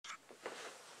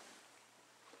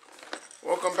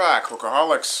welcome back,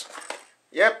 Hookaholics.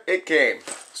 Yep, it came.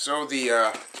 So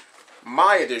the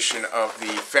my edition of the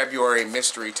February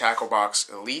Mystery Tackle Box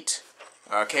Elite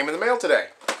came in the mail today.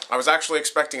 I was actually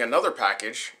expecting another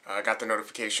package. I got the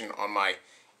notification on my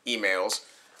emails,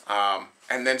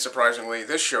 and then surprisingly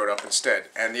this showed up instead.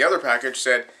 And the other package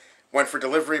said went for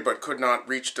delivery but could not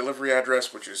reach delivery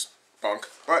address, which is bunk.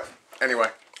 But anyway,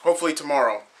 hopefully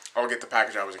tomorrow I'll get the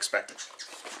package I was expecting.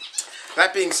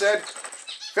 That being said,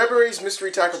 February's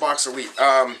Mystery Tackle Box Elite.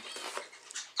 I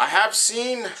have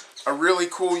seen a really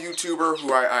cool YouTuber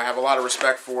who I have a lot of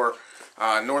respect for,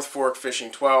 North Fork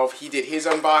Fishing 12. He did his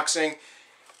unboxing.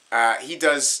 He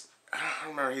does, I don't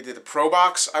remember, he did the Pro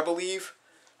Box, I believe.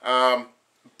 Yeah,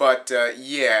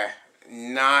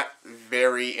 not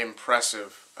very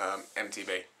impressive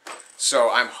MTB. So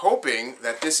I'm hoping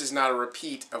that this is not a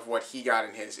repeat of what he got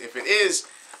in his. If it is,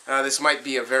 this might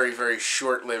be a very, very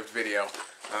short-lived video.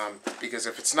 Because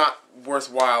if it's not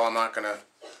worthwhile, I'm not going to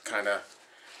kind of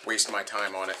waste my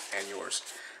time on it and yours.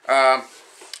 I'm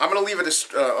going to leave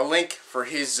a link for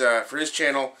his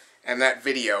channel and that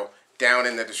video down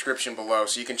in the description below,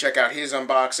 so you can check out his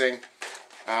unboxing.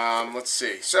 Let's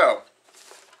see. So,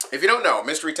 if you don't know,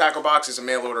 Mystery Tackle Box is a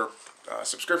mail order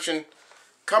subscription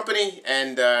company,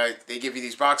 and they give you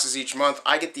these boxes each month.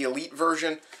 I get the Elite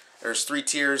version. There's 3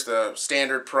 tiers: the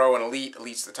Standard, Pro, and Elite.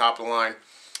 Elite's the top of the line.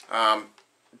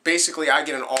 Basically, I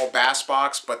get an all bass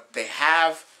box, but they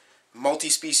have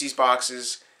multi-species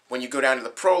boxes. When you go down to the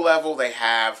Pro level, they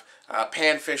have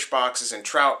panfish boxes and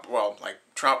trout, well, like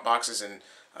trout boxes and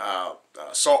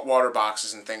saltwater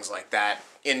boxes and things like that,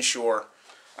 inshore.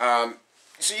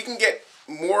 So you can get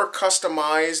more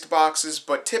customized boxes,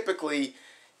 but typically,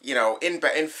 you know,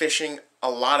 in fishing, a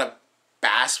lot of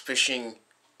bass fishing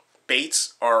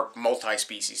baits are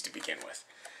multi-species to begin with.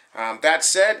 That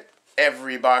said,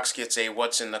 every box gets a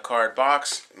what's in the card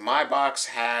box. My box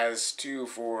has 2,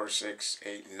 4, 6,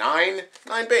 8, 9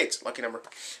 baits. Lucky number.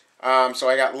 So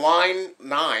I got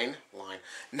nine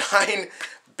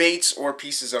baits or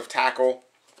pieces of tackle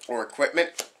or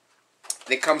equipment.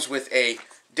 It comes with a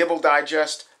dibble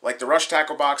digest, like the Rush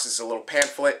Tackle Box. It's a little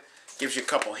pamphlet. Gives you a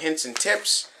couple hints and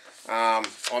tips.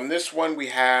 On this one, we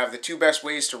have the 2 best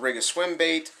ways to rig a swim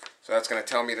bait. So that's going to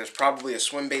tell me there's probably a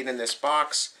swim bait in this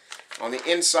box. On the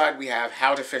inside, we have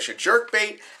how to fish a jerk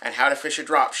bait and how to fish a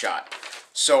drop shot.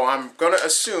 So I'm going to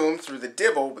assume through the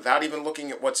dibble, without even looking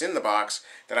at what's in the box,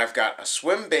 that I've got a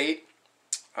swim bait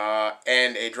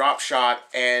and a drop shot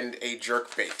and a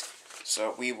jerk bait.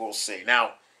 So we will see.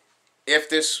 Now, if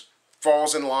this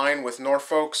falls in line with North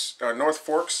Forks, then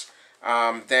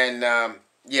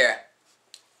yeah,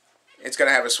 it's going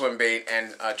to have a swim bait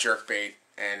and a jerk bait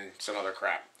and some other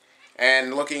crap.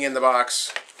 And looking in the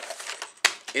box,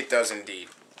 it does indeed.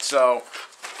 So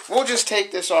we'll just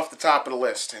take this off the top of the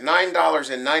list.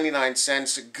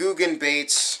 $9.99. Gogan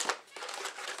baits,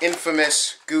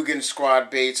 infamous Gogan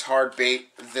squad baits, hard bait,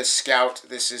 the Scout.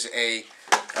 This is a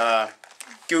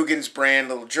Gogan's brand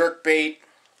little jerk bait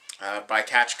by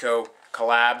Catchco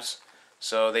Collabs.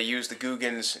 So they use the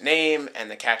Gogan's name and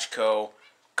the Catchco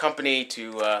company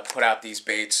to put out these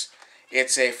baits.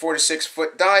 It's a 4 to 6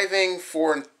 foot diving,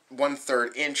 4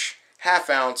 1/3 inch, ½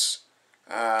 ounce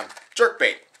jerk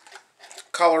bait.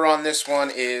 Color on this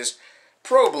one is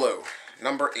Pro Blue,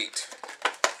 number 8.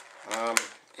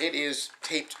 It is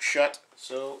taped shut,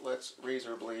 so let's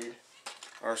razor blade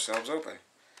ourselves open.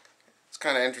 It's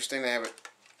kind of interesting they have it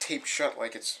taped shut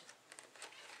like it's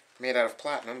made out of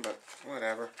platinum, but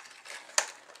whatever.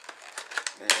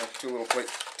 There you go, 2 little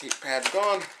plate tape pads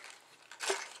gone.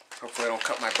 Hopefully I don't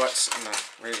cut my butts in the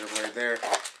razor blade there.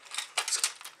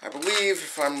 I believe,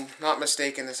 if I'm not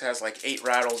mistaken, this has like 8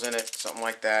 rattles in it, something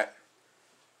like that.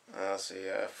 Let's see,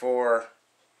 4,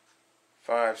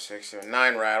 5, 6, 7,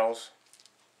 9 rattles.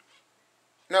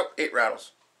 Nope, 8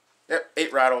 rattles. Yep,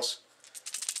 8 rattles.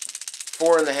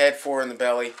 4 in the head, 4 in the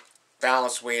belly.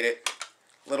 Balance weight it.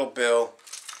 Little bill.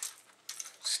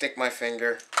 Stick my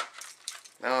finger.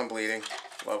 Now I'm bleeding.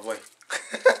 Lovely.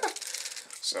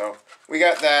 So, we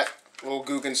got that little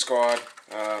Gogan squad.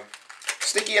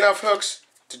 Sticky enough hooks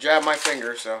to jab my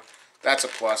finger, so that's a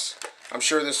plus. I'm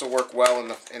sure this will work well in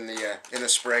the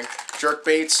spring. Jerk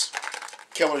baits,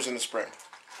 killers in the spring.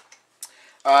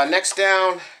 Next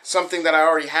down, something that I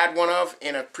already had one of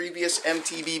in a previous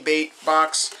MTB bait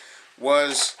box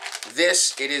was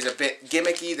this. It is a bit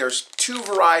gimmicky. There's 2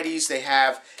 varieties. They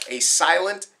have a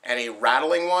silent and a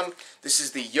rattling one. This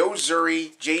is the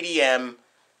Yo-Zuri JDM.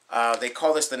 They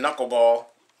call this the knuckle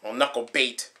ball, or knuckle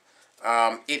bait.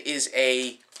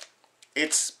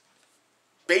 It's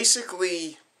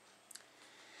basically,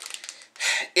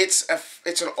 It's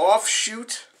an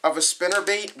offshoot of a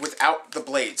spinnerbait without the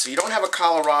blade. So you don't have a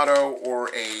Colorado or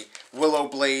a willow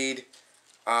blade.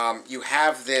 You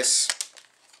have this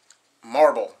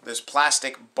marble, this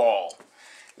plastic ball.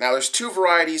 Now there's two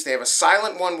varieties. They have a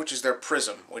silent one, which is their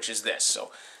prism, which is this.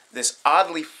 So this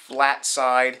oddly flat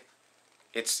side,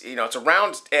 it's a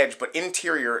round edge, but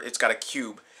interior it's got a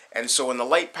cube. And so when the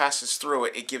light passes through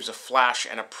it, it gives a flash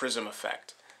and a prism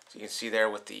effect. So you can see there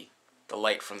with the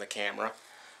light from the camera.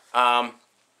 And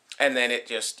then it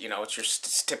just, it's your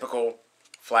typical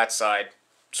flat side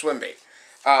swim bait.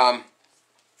 I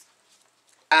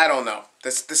don't know.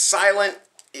 The silent,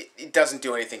 it doesn't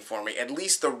do anything for me. At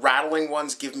least the rattling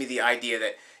ones give me the idea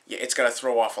that it's going to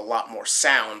throw off a lot more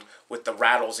sound with the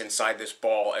rattles inside this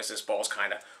ball as this ball's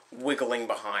kind of wiggling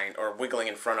behind or wiggling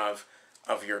in front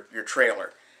of your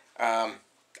trailer. I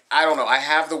don't know. I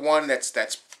have the one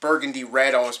that's burgundy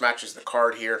red, almost matches the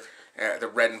card here, the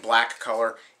red and black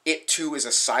color. It too is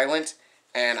a silent,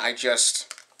 and I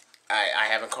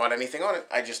haven't caught anything on it.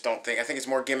 I just don't think. I think it's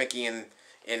more gimmicky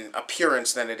in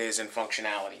appearance than it is in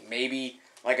functionality. Maybe,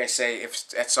 like I say,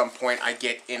 if at some point I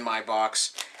get in my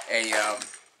box a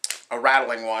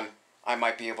rattling one, I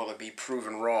might be able to be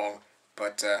proven wrong.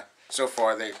 But so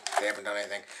far they haven't done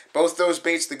anything. Both those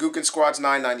baits, the Gogan Squad's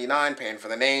 $9.99, paying for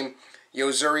the name.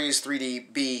 Yo-Zuri's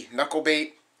 3DB knuckle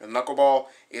bait, the knuckleball,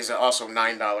 is also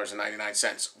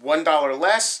 $9.99. $1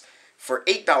 less for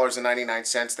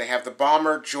 $8.99. They have the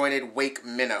bomber jointed wake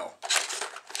minnow.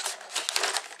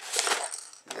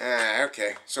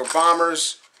 Okay, so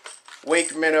bombers,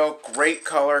 wake minnow, great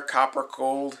color, copper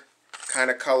gold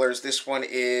kind of colors. This one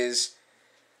is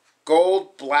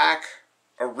gold black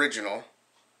original.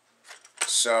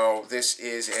 So this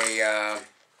is a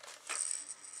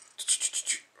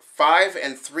 5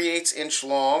 3/8 inch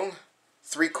long,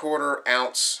 3/4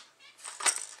 ounce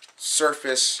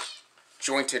surface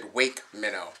jointed wake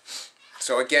minnow.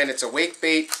 So again, it's a wake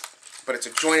bait, but it's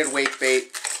a jointed wake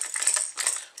bait.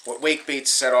 What wake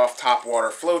baits set off top water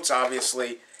floats,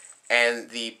 obviously, and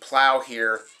the plow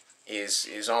here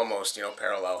is almost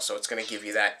parallel. So it's going to give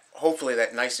you that, hopefully,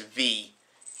 that nice V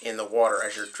in the water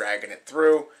as you're dragging it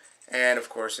through. And of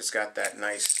course, it's got that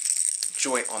nice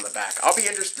joint on the back. I'll be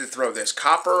interested to throw this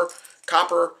copper,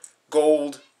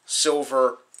 gold,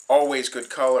 silver, always good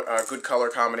color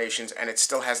combinations, and it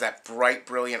still has that bright,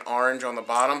 brilliant orange on the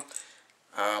bottom.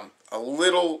 A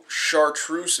little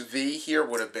chartreuse V here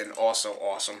would have been also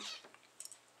awesome.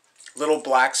 Little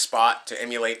black spot to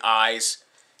emulate eyes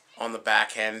on the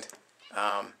back end.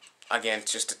 Again,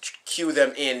 just to cue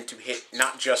them in to hit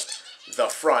not just the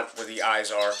front where the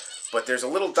eyes are, but there's a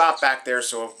little dot back there,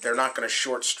 so they're not going to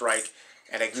short strike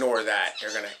and ignore that.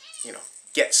 They're going to,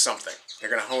 get something. They're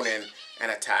going to hone in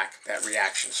and attack that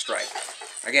reaction strike.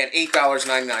 Again,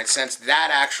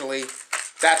 $8.99.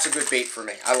 That's a good bait for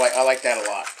me. I like that a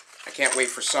lot. I can't wait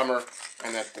for summer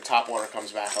and that the top water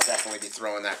comes back. I'll definitely be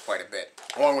throwing that quite a bit,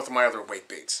 along with my other wake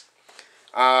baits.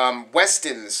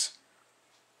 Weston's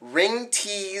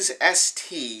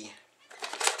𝕾𝖍𝖆𝖊𝖓,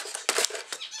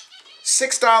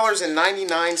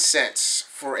 $6.99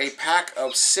 for a pack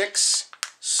of 6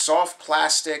 soft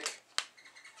plastic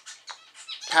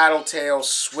paddle tail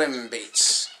swim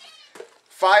baits.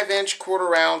 5-inch,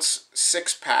 1/4 ounce,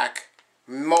 6-pack,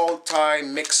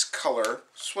 multi-mix color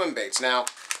swim baits. Now,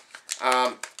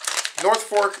 North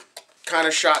Fork kind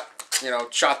of shot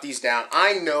these down.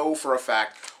 I know for a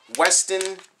fact,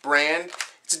 Weston brand,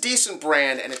 it's a decent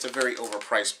brand, and it's a very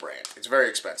overpriced brand. It's very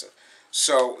expensive.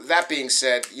 So, that being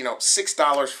said,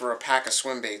 $6 for a pack of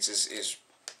swim baits is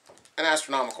an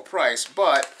astronomical price,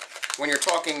 but when you're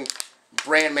talking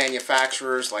brand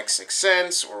manufacturers like 6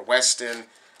 Cents or Weston,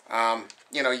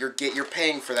 you're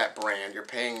paying for that brand. You're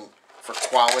paying for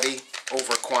quality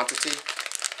over quantity,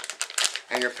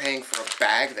 and you're paying for a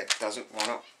bag that doesn't want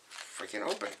to freaking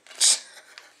open.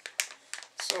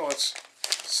 So let's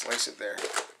slice it there.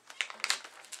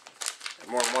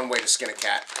 More than one way to skin a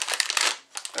cat.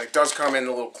 It does come in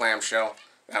a little clamshell.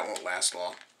 That won't last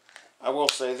long. I will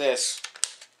say this.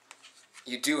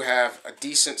 You do have a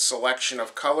decent selection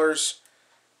of colors.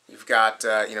 You've got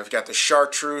you've got the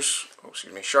chartreuse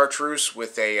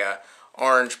with a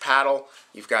orange paddle.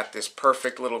 You've got this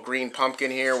perfect little green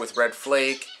pumpkin here with red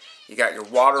flake. You got your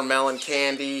watermelon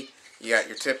candy. You got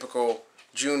your typical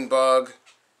June bug,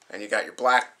 and you got your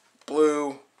black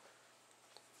blue.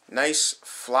 Nice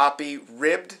floppy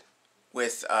ribbed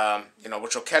with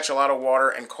which will catch a lot of water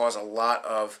and cause a lot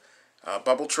of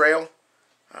bubble trail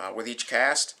with each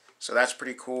cast. So that's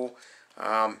pretty cool.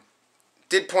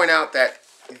 Did point out that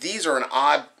these are an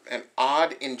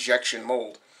odd injection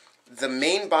mold. The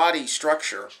main body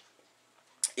structure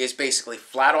is basically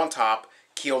flat on top,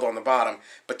 keeled on the bottom,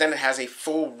 but then it has a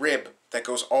full rib that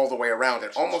goes all the way around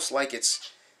it, almost like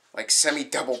it's like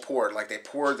semi-double poured, like they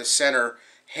pour the center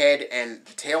head and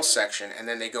the tail section, and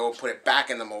then they go and put it back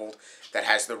in the mold that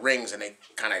has the rings, and they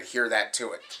kind of adhere that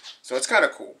to it. So it's kind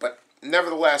of cool, but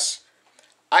nevertheless,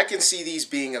 I can see these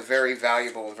being a very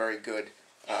valuable and very good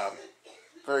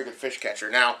fish catcher.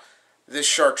 Now, this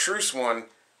chartreuse one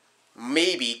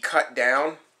may be cut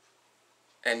down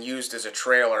and used as a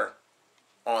trailer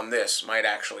on this might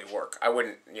actually work. I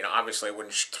wouldn't, obviously I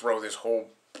wouldn't throw this whole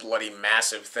bloody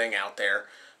massive thing out there,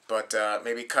 but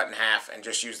maybe cut in half and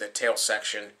just use the tail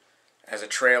section as a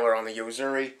trailer on the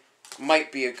Yo-Zuri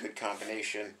might be a good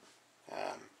combination,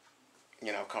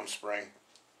 come spring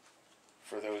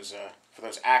for those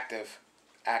active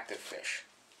fish.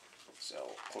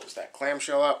 So close that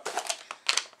clamshell up.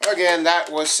 Again,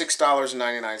 that was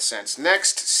 $6.99.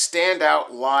 Next,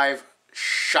 Standout Live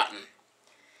Shottin'.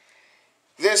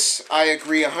 This, I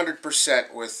agree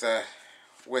 100%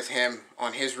 with him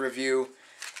on his review.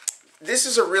 This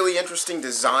is a really interesting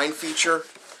design feature.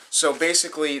 So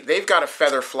basically, they've got a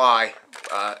feather fly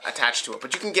attached to it,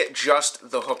 but you can get just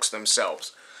the hooks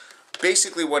themselves.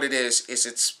 Basically what it is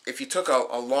it's if you took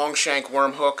a long shank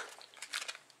worm hook,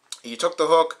 you took the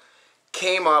hook,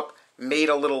 came up, made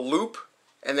a little loop,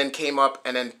 and then came up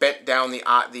and then bent down the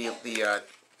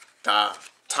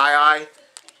tie-eye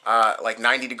like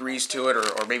 90 degrees to it,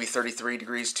 or maybe 33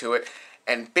 degrees to it.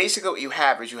 And basically what you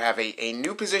have is you have a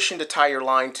new position to tie your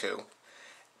line to.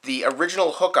 The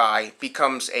original hook eye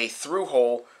becomes a through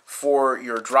hole for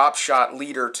your drop shot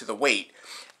leader to the weight.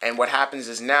 And what happens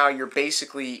is now you're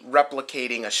basically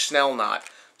replicating a snell knot.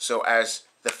 So as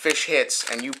the fish hits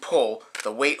and you pull,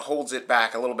 the weight holds it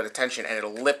back, a little bit of tension, and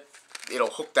it'll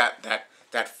hook that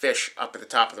fish up at the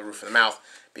top of the roof of the mouth,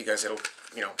 because it'll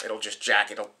just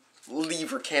jack, it'll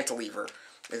cantilever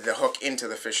the hook into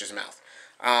the fish's mouth.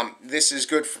 This is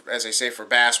good, as I say, for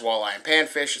bass, walleye, and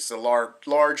panfish. It's the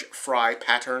large fry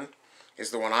pattern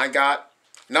is the one I got.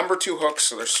 Number 2 hooks,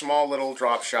 so they're small little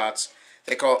drop shots.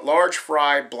 They call it large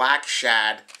fry black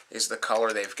shad is the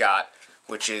color they've got,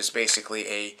 which is basically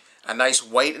a nice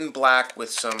white and black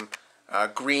with some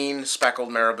green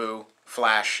speckled marabou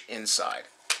flash inside.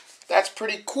 That's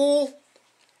pretty cool.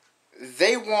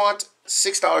 They want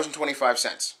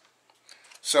 $6.25.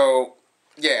 So,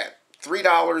 yeah,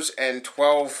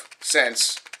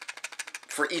 $3.12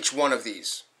 for each one of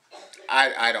these.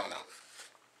 I don't know.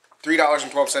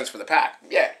 $3.12 for the pack.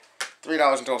 Yeah,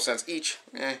 $3.12 each.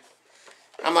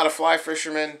 I'm not a fly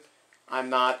fisherman. I'm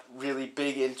not really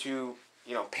big into,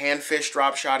 panfish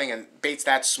drop shotting, and baits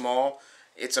that small,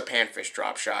 it's a panfish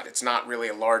drop shot. It's not really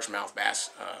a largemouth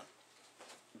bass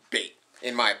bait,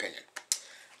 in my opinion.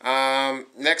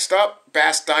 Next up,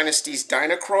 Bass Dynasty's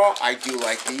Dynacraw. I do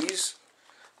like these.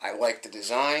 I like the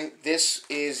design. This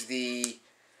is the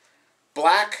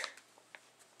black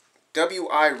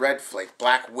WI red flake,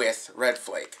 black with red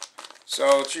flake.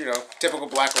 So it's, typical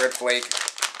black red flake.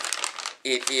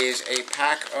 It is a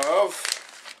pack of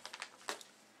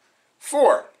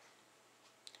 4.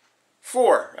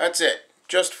 4, that's it.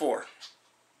 Just 4.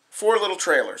 4 little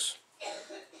trailers.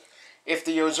 If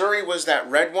the Yo-Zuri was that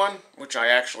red one, which I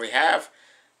actually have,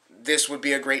 this would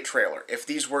be a great trailer. If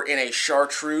these were in a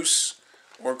chartreuse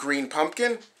or green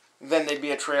pumpkin, then they'd be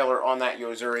a trailer on that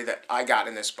Yo-Zuri that I got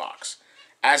in this box.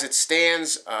 As it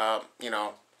stands,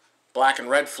 black and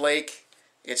red flake,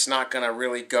 it's not going to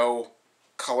really go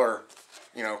color,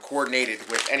 coordinated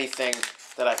with anything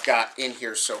that I've got in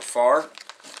here so far.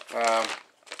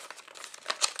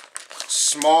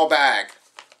 Small bag,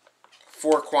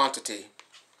 4 quantity,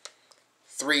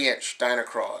 3-inch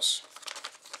Dynacraws.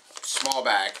 Small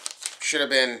bag. Should have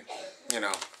been,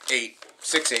 8,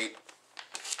 6, 8.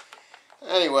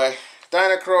 Anyway,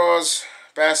 Dynacraws,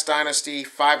 Bass Dynasty,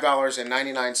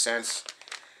 $5.99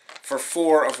 for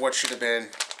 4 of what should have been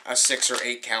a 6 or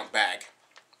 8 count bag.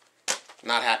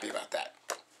 Not happy about that.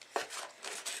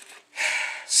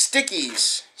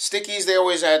 Stickies. Stickies, they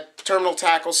always had terminal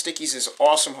tackle. Stickies is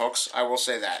awesome hooks, I will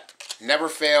say that. Never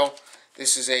fail.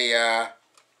 This is a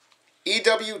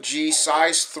EWG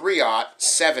size 3/0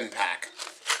 7-pack.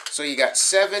 So you got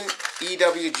 7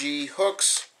 EWG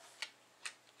hooks.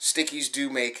 Stickies do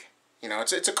make,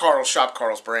 it's a Shop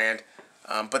Carl's brand,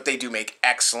 but they do make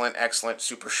excellent,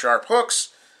 super sharp hooks.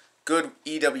 Good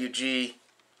EWG.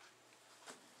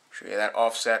 Show you that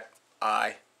offset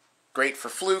eye. Great for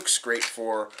flukes, great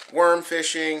for worm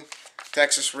fishing,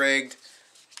 Texas rigged.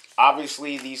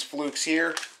 Obviously, these flukes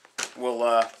here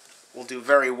will do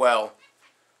very well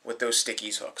with those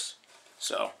Stickies hooks.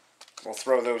 So, we'll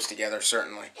throw those together,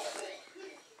 certainly.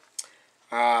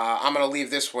 I'm going to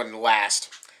leave this one last.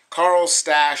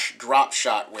 𝕾𝖍𝖆𝖓 drop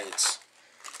shot weights.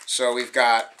 So we've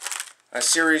got a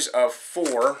series of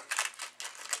four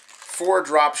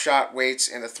drop shot weights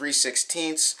in the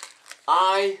 3/16.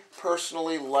 I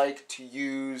personally like to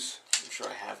use, I'm sure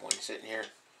I have one sitting here.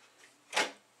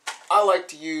 I like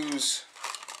to use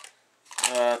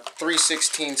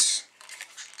 3/16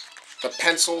 the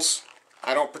pencils.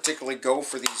 I don't particularly go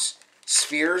for these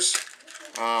spheres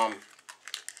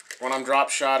when I'm drop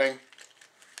shotting.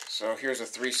 So here's a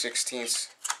 3/16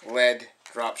 lead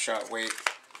drop shot weight.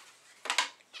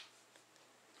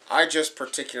 I just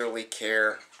particularly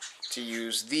care to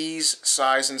use these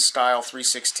size and style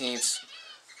 3/16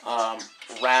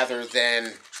 rather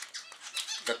than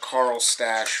the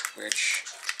𝕾𝖍𝖆𝖓, which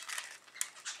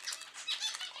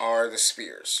are the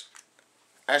spheres.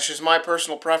 That's just my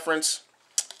personal preference.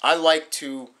 I like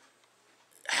to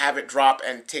have it drop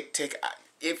and tick tick.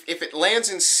 If it lands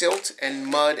in silt and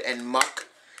mud and muck,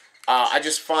 I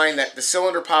just find that the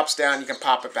cylinder pops down, you can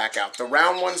pop it back out. The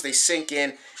round ones, they sink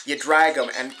in, you drag them,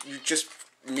 and you just,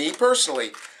 me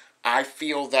personally, I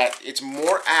feel that it's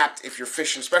more apt if you're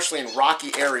fishing, especially in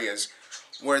rocky areas,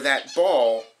 where that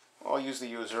ball, I'll use the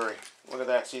Yo-Zuri. Look at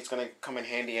that, see, it's going to come in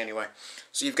handy anyway.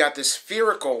 So you've got this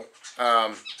spherical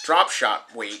drop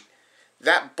shot weight.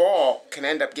 That ball can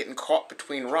end up getting caught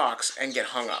between rocks and get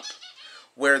hung up,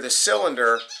 where the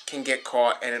cylinder can get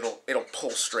caught and it'll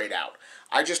pull straight out.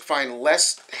 I just find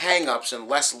less hang-ups and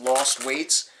less lost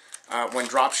weights when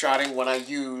drop shotting when I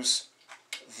use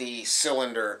the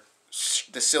cylinder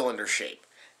shape.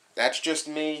 That's just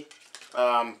me.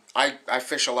 I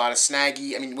fish a lot of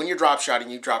snaggy. I mean, when you're drop shotting,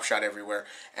 you drop shot everywhere,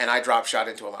 and I drop shot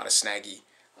into a lot of snaggy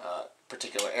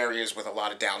particular areas with a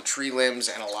lot of down tree limbs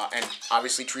and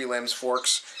obviously tree limbs,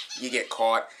 forks, you get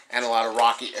caught, and a lot of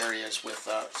rocky areas with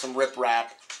some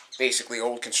riprap, basically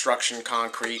old construction,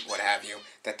 concrete, what have you,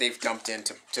 that they've dumped in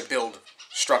to build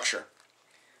structure.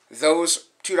 Those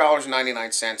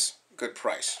 $2.99, good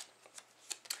price.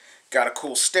 Got a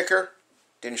cool sticker.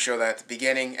 Didn't show that at the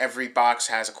beginning. Every box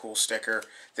has a cool sticker.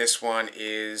 This one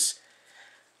is,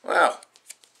 well,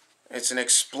 it's an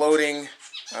exploding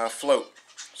float.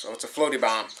 So it's a floaty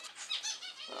bomb.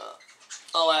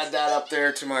 I'll add that up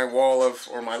there to my wall of,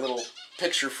 or my little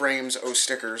picture frames of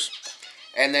stickers.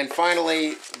 And then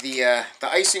finally, the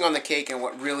icing on the cake, and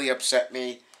what really upset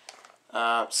me,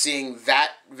 seeing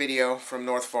that video from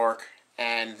North Fork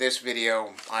and this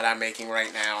video that I'm making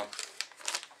right now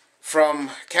from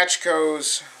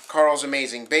Ketchco's Carl's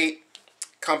Amazing Bait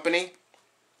Company.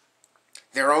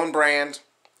 Their own brand,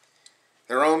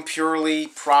 their own purely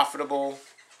profitable,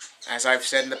 as I've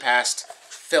said in the past,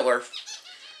 filler.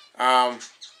 A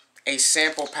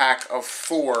sample pack of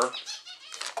 4.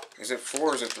 Is it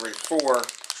 4 or is it 3? 4.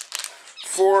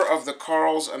 4 of the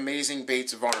Carl's Amazing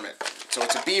Baits varmint. So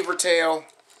it's a beaver tail,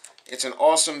 it's an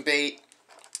awesome bait,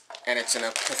 and it's in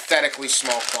a pathetically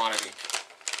small quantity.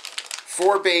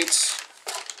 4 baits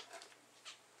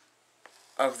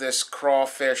of this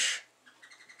crawfish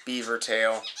beaver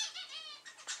tail.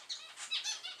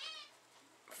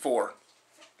 4.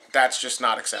 That's just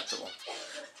not acceptable.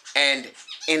 And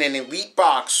in an elite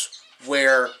box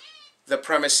where the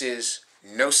premise is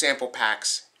no sample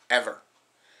packs ever.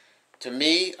 To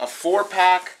me, a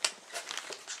 4-pack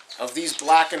of these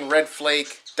black and red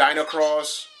flake Dino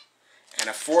Craws and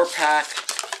a 4-pack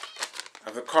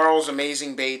of the Carl's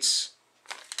Amazing Baits,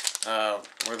 what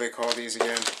do they call these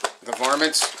again? The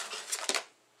varmints?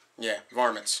 Yeah,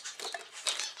 varmints.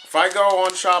 If I go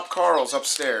on Shop Carl's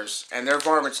upstairs and their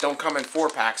varmints don't come in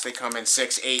 4-packs, they come in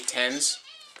 6, 8, 10s,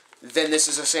 then this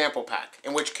is a sample pack.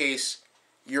 In which case,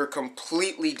 you're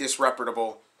completely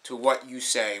disreputable to what you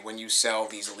say when you sell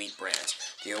these elite brands.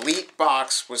 The elite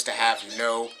box was to have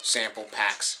no sample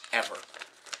packs ever.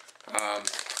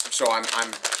 So I'm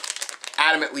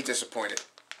adamantly disappointed.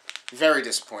 Very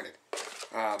disappointed.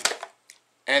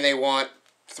 And they want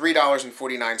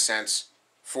 $3.49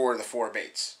 for the 4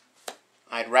 baits.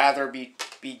 I'd rather be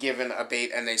given a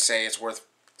bait and they say it's worth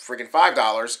friggin'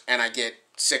 $5 and I get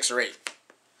 6 or 8.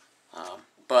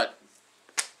 But,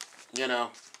 you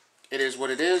know, it is what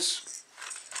it is.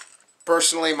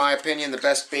 Personally, my opinion, the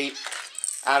best bait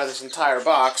out of this entire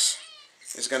box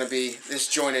is going to be this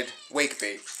jointed wake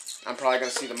bait. I'm probably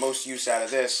going to see the most use out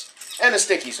of this. And the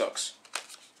Stickies hooks.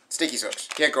 Stickies hooks.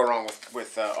 Can't go wrong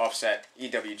with offset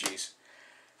EWGs.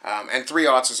 And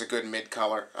 3/0 is a good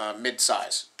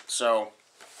mid-size. So,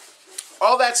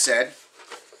 all that said,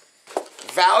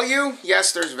 value,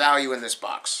 yes, there's value in this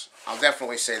box. I'll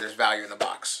definitely say there's value in the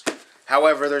box.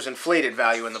 However, there's inflated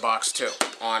value in the box too,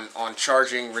 on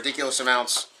charging ridiculous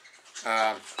amounts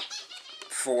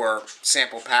for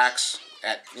sample packs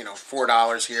at, you know,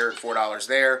 $4 here and $4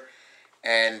 there,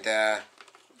 and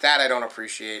that I don't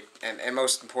appreciate. And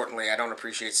most importantly, I don't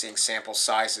appreciate seeing sample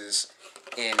sizes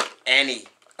in any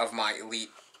of my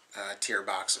elite tier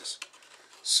boxes.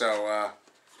 So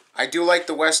I do like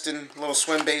the Weston little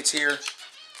swim baits here.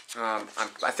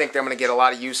 I think I'm going to get a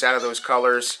lot of use out of those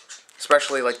colors,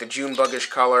 especially like the June buggish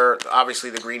color, obviously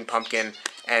the green pumpkin,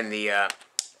 and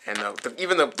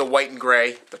even the white and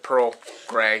gray, the pearl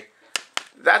gray.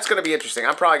 That's going to be interesting.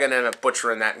 I'm probably going to end up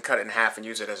butchering that and cut it in half and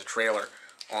use it as a trailer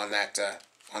on that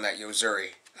Yo-Zuri.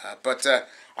 But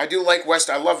I do like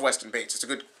I love Weston baits. It's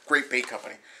a great bait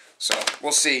company. So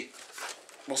we'll see.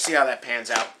 We'll see how that pans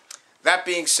out. That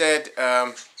being said,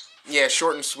 yeah,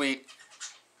 short and sweet.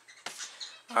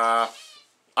 I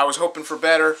was hoping for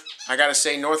better. I gotta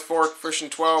say, North Fork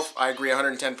Fishing 12, I agree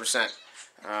 110%.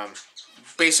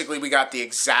 Basically, we got the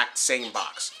exact same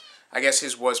box. I guess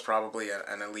his was probably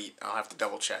an elite. I'll have to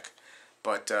double check.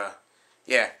 But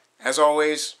yeah, as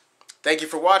always, thank you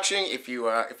for watching. If you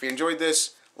enjoyed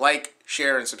this, like,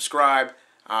 share, and subscribe.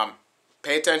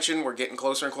 Pay attention. We're getting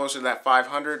closer and closer to that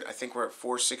 500. I think we're at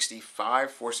 465,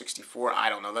 464. I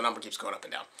don't know. The number keeps going up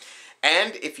and down.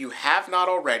 And if you have not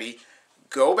already,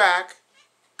 go back,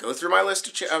 go through my list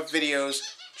of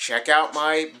videos, check out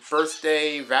my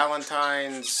birthday,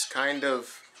 Valentine's kind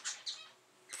of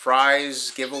prize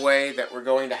giveaway that we're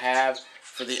going to have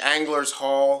for the Anglers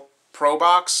Hall Pro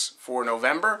Box for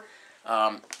November.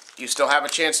 You still have a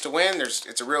chance to win.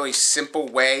 It's a really simple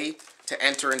way to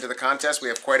enter into the contest. We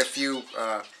have quite a few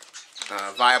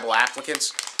viable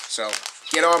applicants. So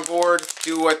get on board,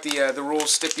 do what the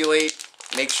rules stipulate.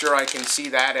 Make sure I can see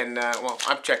that, and well,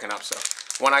 I'm checking up. So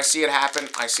when I see it happen,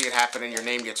 and your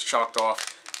name gets chalked off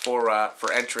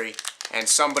for entry. And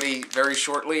somebody very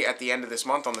shortly at the end of this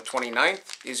month, on the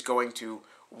 29th, is going to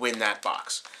win that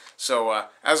box. So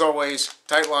as always,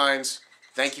 tight lines.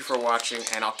 Thank you for watching,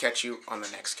 and I'll catch you on the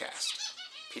next cast.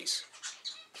 Peace.